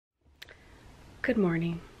Good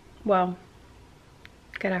morning. Well,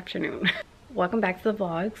 good afternoon. Welcome back to the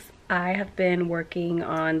vlogs. I have been working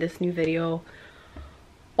on this new video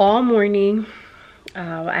all morning.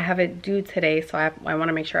 I have it due today, so I want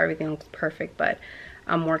to make sure everything looks perfect, but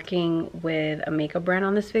I'm working with a makeup brand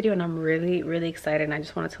on this video and I'm really excited, and I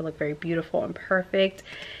just want it to look very beautiful and perfect.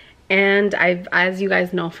 And as you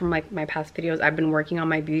guys know from like my past videos, I've been working on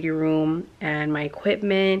my beauty room and my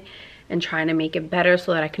equipment and trying to make it better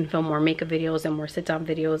so that I can film more makeup videos and more sit-down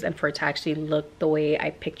videos and for it to actually look the way I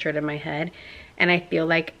pictured in my head. And I feel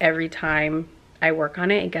like every time I work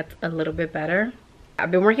on it, it gets a little bit better.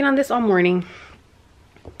 I've been working on this all morning.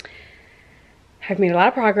 I've made a lot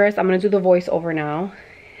of progress. I'm gonna do the voiceover now,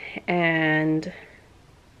 and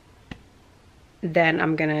then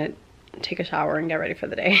I'm gonna take a shower and get ready for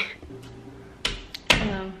the day.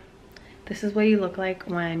 Hello. This is what you look like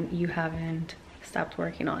when you haven't stopped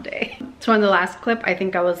working all day. So in the last clip, I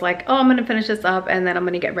think I was like, oh, I'm gonna finish this up and then I'm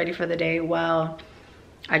gonna get ready for the day. Well,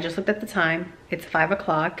 I just looked at the time. It's 5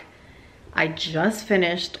 o'clock. I just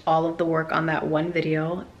finished all of the work on that one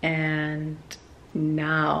video, and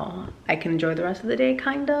now I can enjoy the rest of the day,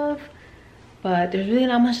 kind of, but there's really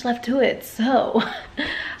not much left to it. So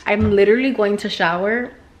I'm literally going to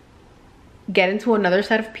shower, get into another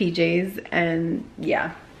set of PJs, and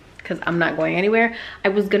yeah, because I'm not going anywhere. I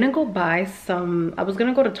was gonna go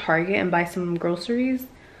to Target and buy some groceries,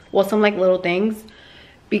 well, some like little things,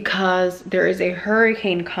 because there is a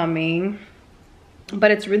hurricane coming,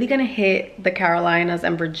 but it's really gonna hit the Carolinas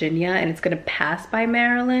and Virginia, and it's gonna pass by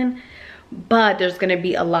Maryland, but there's gonna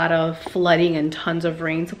be a lot of flooding and tons of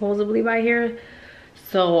rain supposedly by here.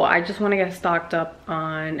 So I just want to get stocked up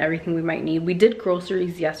on everything we might need. We did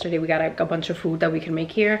groceries yesterday. We got a bunch of food that we can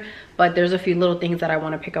make here, but there's a few little things that I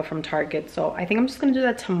want to pick up from Target. So I think I'm just gonna do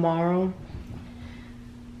that tomorrow.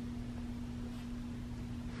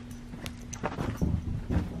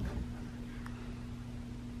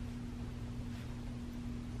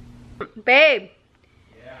 Babe,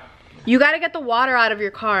 yeah. You gotta get the water out of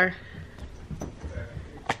your car,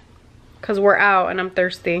 because we're out and I'm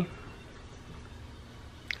thirsty.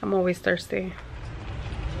 I'm always thirsty.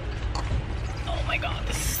 Oh my god,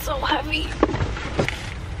 this is so heavy.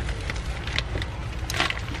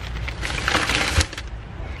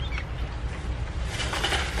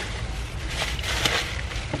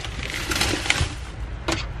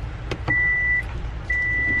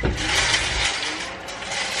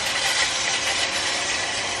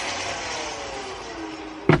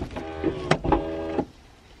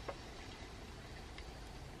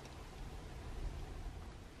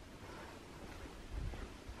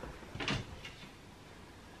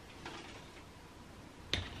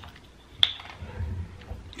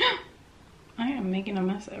 Making a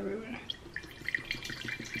mess everywhere.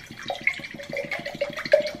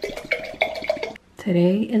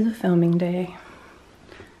 Today is a filming day.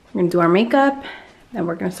 We're gonna do our makeup, then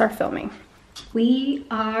we're gonna start filming. We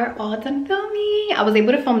are all done filming. I was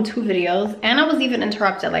able to film 2 videos, and I was even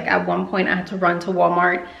interrupted. Like at one point I had to run to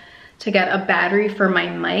Walmart to get a battery for my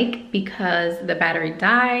mic because the battery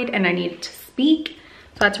died and I needed to speak.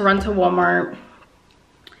 So I had to run to Walmart.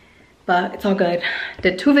 But it's all good.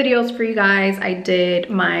 Did 2 videos for you guys. I did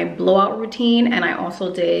my blowout routine and I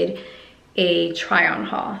also did a try on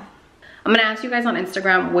haul. I'm gonna ask you guys on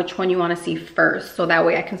Instagram which one you wanna see first, so that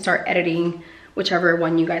way I can start editing whichever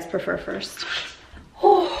one you guys prefer first.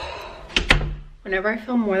 Whenever I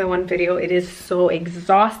film more than one video, it is so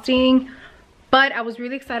exhausting, but I was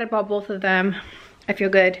really excited about both of them. I feel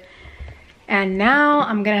good. And now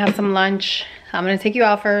I'm gonna have some lunch. I'm gonna take you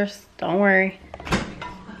out first, don't worry.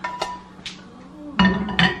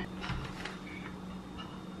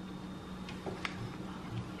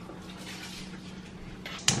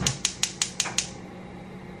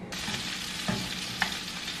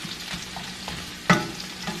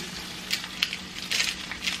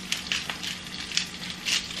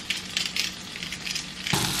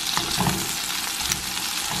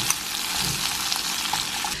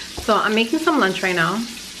 So I'm making some lunch right now.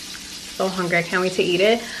 So hungry, I can't wait to eat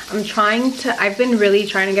it. I've been really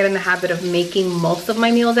trying to get in the habit of making most of my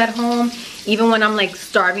meals at home. Even when I'm like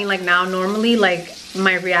starving like now, normally like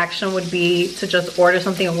my reaction would be to just order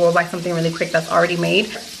something or go buy something really quick that's already made.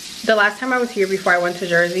 The last time I was here before I went to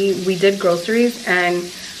Jersey, we did groceries and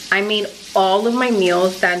I made all of my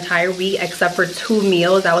meals that entire week except for 2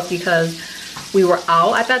 meals. That was because we were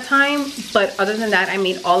out at that time. But other than that, I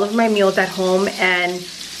made all of my meals at home, and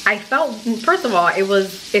I felt, first of all, it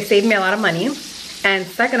saved me a lot of money, and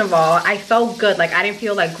second of all, I felt good. Like I didn't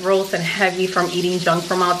feel like gross and heavy from eating junk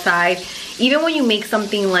from outside. Even when you make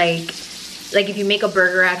something like if you make a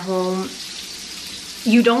burger at home,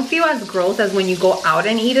 you don't feel as gross as when you go out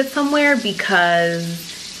and eat it somewhere, because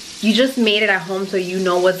you just made it at home, so you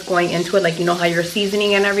know what's going into it, like you know how you're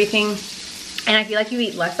seasoning and everything. And I feel like you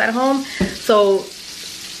eat less at home. So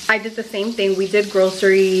I did the same thing. We did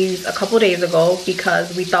groceries a couple days ago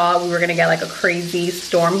because we thought we were gonna get like a crazy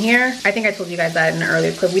storm here. I think I told you guys that in an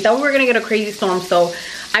earlier clip. We thought we were gonna get a crazy storm, so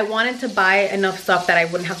I wanted to buy enough stuff that I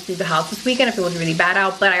wouldn't have to leave the house this weekend if it was really bad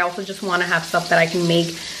out, but I also just want to have stuff that I can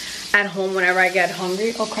make at home whenever I get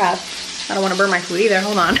hungry. Oh crap, I don't want to burn my food either.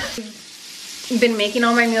 Hold on. I've been making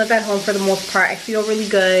all my meals at home for the most part. I feel really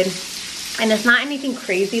good, and it's not anything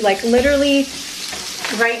crazy. Like literally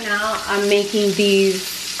right now I'm making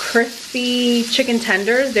these crispy chicken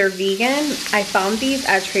tenders. They're vegan. I found these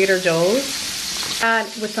at Trader Joe's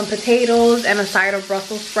with some potatoes and a side of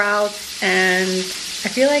Brussels sprouts, and I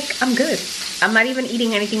feel like I'm good. I'm not even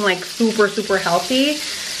eating anything like super healthy,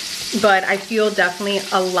 but I feel definitely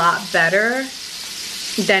a lot better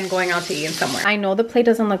than going out to eat somewhere. I know the plate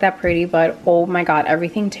doesn't look that pretty, but oh my god,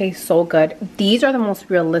 everything tastes so good. These are the most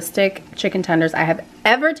realistic chicken tenders I have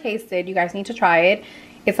ever tasted. You guys need to try it.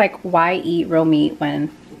 It's like, why eat real meat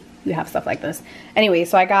when you have stuff like this? Anyway,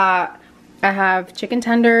 so I have chicken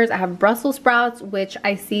tenders, I have Brussels sprouts, which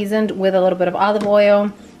I seasoned with a little bit of olive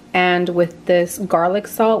oil and with this garlic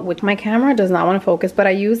salt, which my camera does not want to focus, but I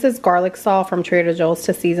use this garlic salt from Trader Joe's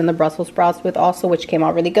to season the Brussels sprouts with also, which came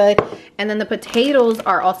out really good. And then the potatoes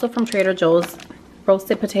are also from Trader Joe's,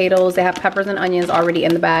 roasted potatoes. They have peppers and onions already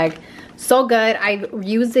in the bag. So good. I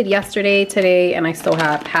used it yesterday, today, and I still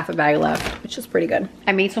have half a bag left, which is pretty good.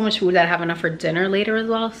 I made so much food that I have enough for dinner later as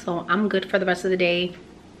well, so I'm good for the rest of the day.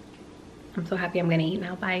 I'm so happy I'm gonna eat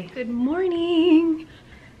now. Bye. Good morning.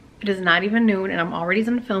 It is not even noon and I'm already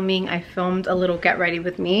done filming. I filmed a little get ready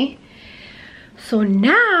with me. So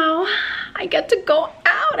now I get to go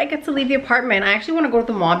out. I get to leave the apartment. I actually want to go to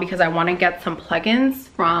the mall because I want to get some plugins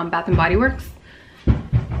from Bath & Body Works.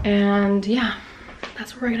 And yeah,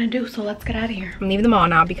 that's what we're gonna do. So let's get out of here. I'm leaving the mall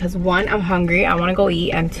now because 1, I'm hungry, I want to go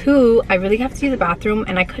eat, and 2, I really have to use the bathroom,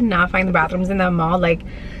 and I could not find the bathrooms in that mall. Like,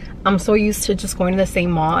 I'm so used to just going to the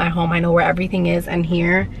same mall at home. I know where everything is, and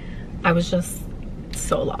here I was just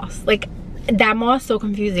so lost. Like, that mall is so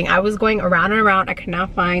confusing. I was going around and around. I could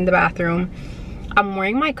not find the bathroom. I'm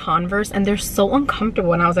wearing my Converse and they're so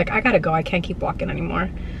uncomfortable, and I was like, I gotta go. I can't keep walking anymore.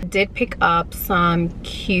 Did pick up some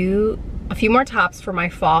a few more tops for my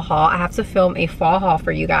fall haul. I have to film a fall haul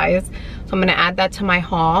for you guys, so I'm gonna add that to my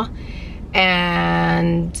haul.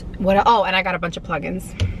 And what? Oh, and I got a bunch of plugins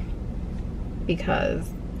because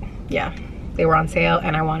yeah, they were on sale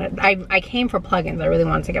and I came for plugins. I really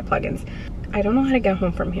wanted to get plugins. I don't know how to get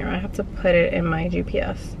home from here. I have to put it in my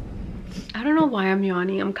GPS. I don't know why I'm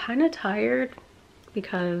yawning. I'm kind of tired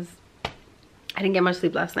because I didn't get much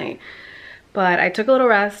sleep last night, but I took a little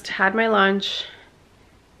rest, had my lunch,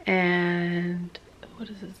 and what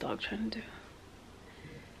is this dog trying to do?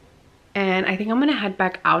 And I think I'm gonna head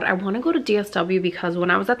back out. I want to go to DSW because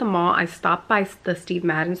when I was at the mall, I stopped by the Steve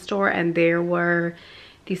Madden store and there were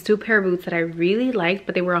these 2 pair of boots that I really liked,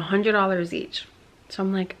 but they were $100 each. So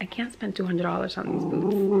I'm like, I can't spend $200 on these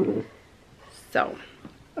boots. So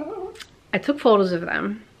I took photos of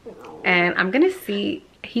them and I'm gonna see.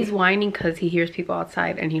 He's whining because he hears people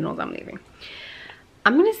outside and he knows I'm leaving.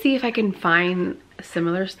 I'm gonna see if I can find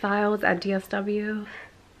similar styles at DSW.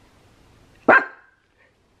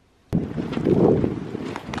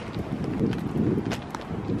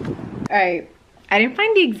 Alright, I didn't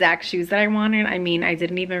find the exact shoes that I wanted. I mean, I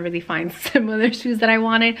didn't even really find similar shoes that I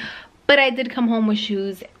wanted, but I did come home with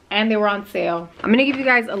shoes and they were on sale. I'm gonna give you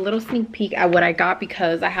guys a little sneak peek at what I got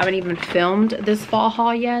because I haven't even filmed this fall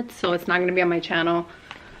haul yet, so it's not gonna be on my channel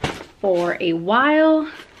for a while.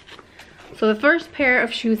 So the first pair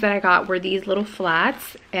of shoes that I got were these little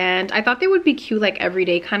flats, and I thought they would be cute, like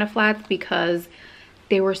everyday kind of flats, because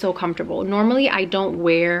they were so comfortable. Normally I don't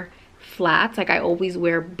wear flats, like I always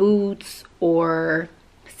wear boots or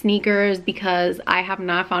sneakers because I have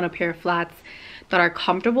not found a pair of flats that are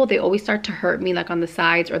comfortable. They always start to hurt me, like on the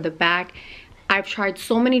sides or the back. I've tried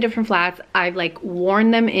so many different flats. I've like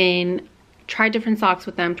worn them in, tried different socks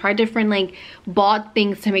with them, tried different like bought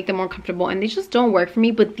things to make them more comfortable, and they just don't work for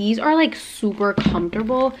me. But these are like super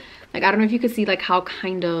comfortable. Like, I don't know if you could see like how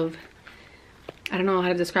kind of, I don't know how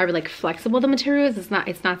to describe it, like flexible the material is.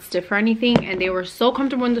 It's not stiff or anything, and they were so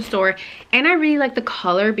comfortable in the store. And I really like the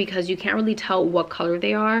color because you can't really tell what color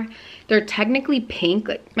they are. They're technically pink.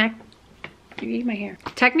 Like, Mac, you eat my hair.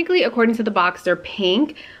 Technically, according to the box, they're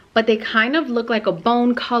pink, but they kind of look like a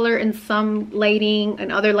bone color in some lighting,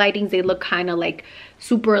 and other lightings they look kind of like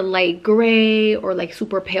super light gray or like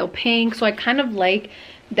super pale pink. So I kind of like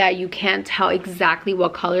that you can't tell exactly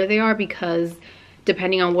what color they are because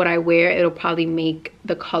depending on what I wear, it'll probably make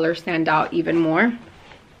the color stand out even more.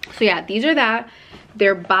 So yeah, these are that.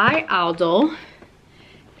 They're by Aldo,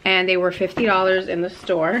 and they were $50 in the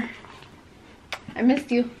store. I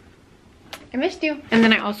missed you. I missed you. And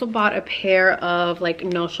then I also bought a pair of like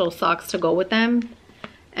no-show socks to go with them.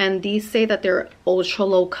 And these say that they're ultra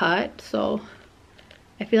low cut, so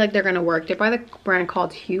I feel like they're gonna work. They're by the brand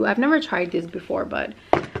called Hue. I've never tried these before, but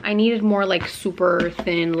I needed more like super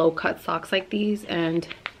thin, low cut socks like these, and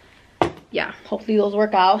yeah, hopefully those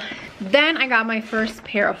work out. Then I got my first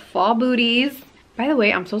pair of fall booties. By the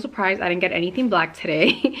way, I'm so surprised I didn't get anything black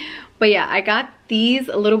today. But yeah, I got these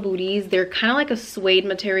little booties. They're kind of like a suede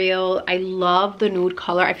material. I love the nude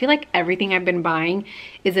color. I feel like everything I've been buying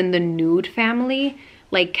is in the nude family,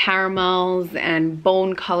 like caramels and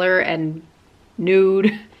bone color and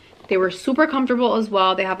nude. They were super comfortable as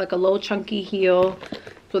well. They have like a low chunky heel,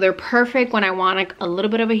 so they're perfect when I want like a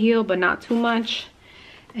little bit of a heel but not too much.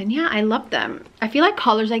 And yeah, I love them. I feel like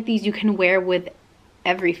colors like these you can wear with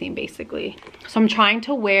everything basically. So I'm trying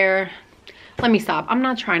to wear, let me stop, I'm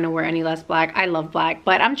not trying to wear any less black. I love black,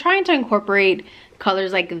 but I'm trying to incorporate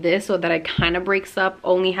colors like this so that it kind of breaks up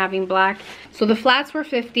only having black. So the flats were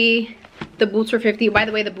 $50, the boots were $50. By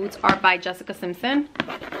the way, the boots are by Jessica Simpson.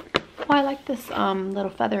 Oh, I like this little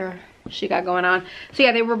feather she got going on. So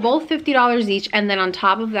yeah, they were both $50 each, and then on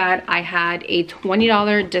top of that I had a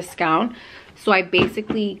 $20 discount. So I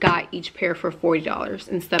basically got each pair for $40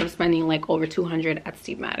 instead of spending like over $200 at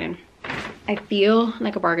Steve Madden. I feel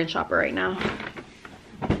like a bargain shopper right now.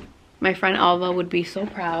 My friend Alva would be so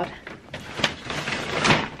proud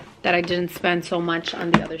that I didn't spend so much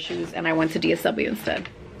on the other shoes and I went to DSW instead.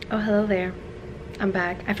 Oh, hello there. I'm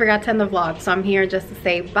back. I forgot to end the vlog, so I'm here just to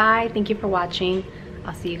say bye. Thank you for watching.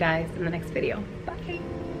 I'll see you guys in the next video.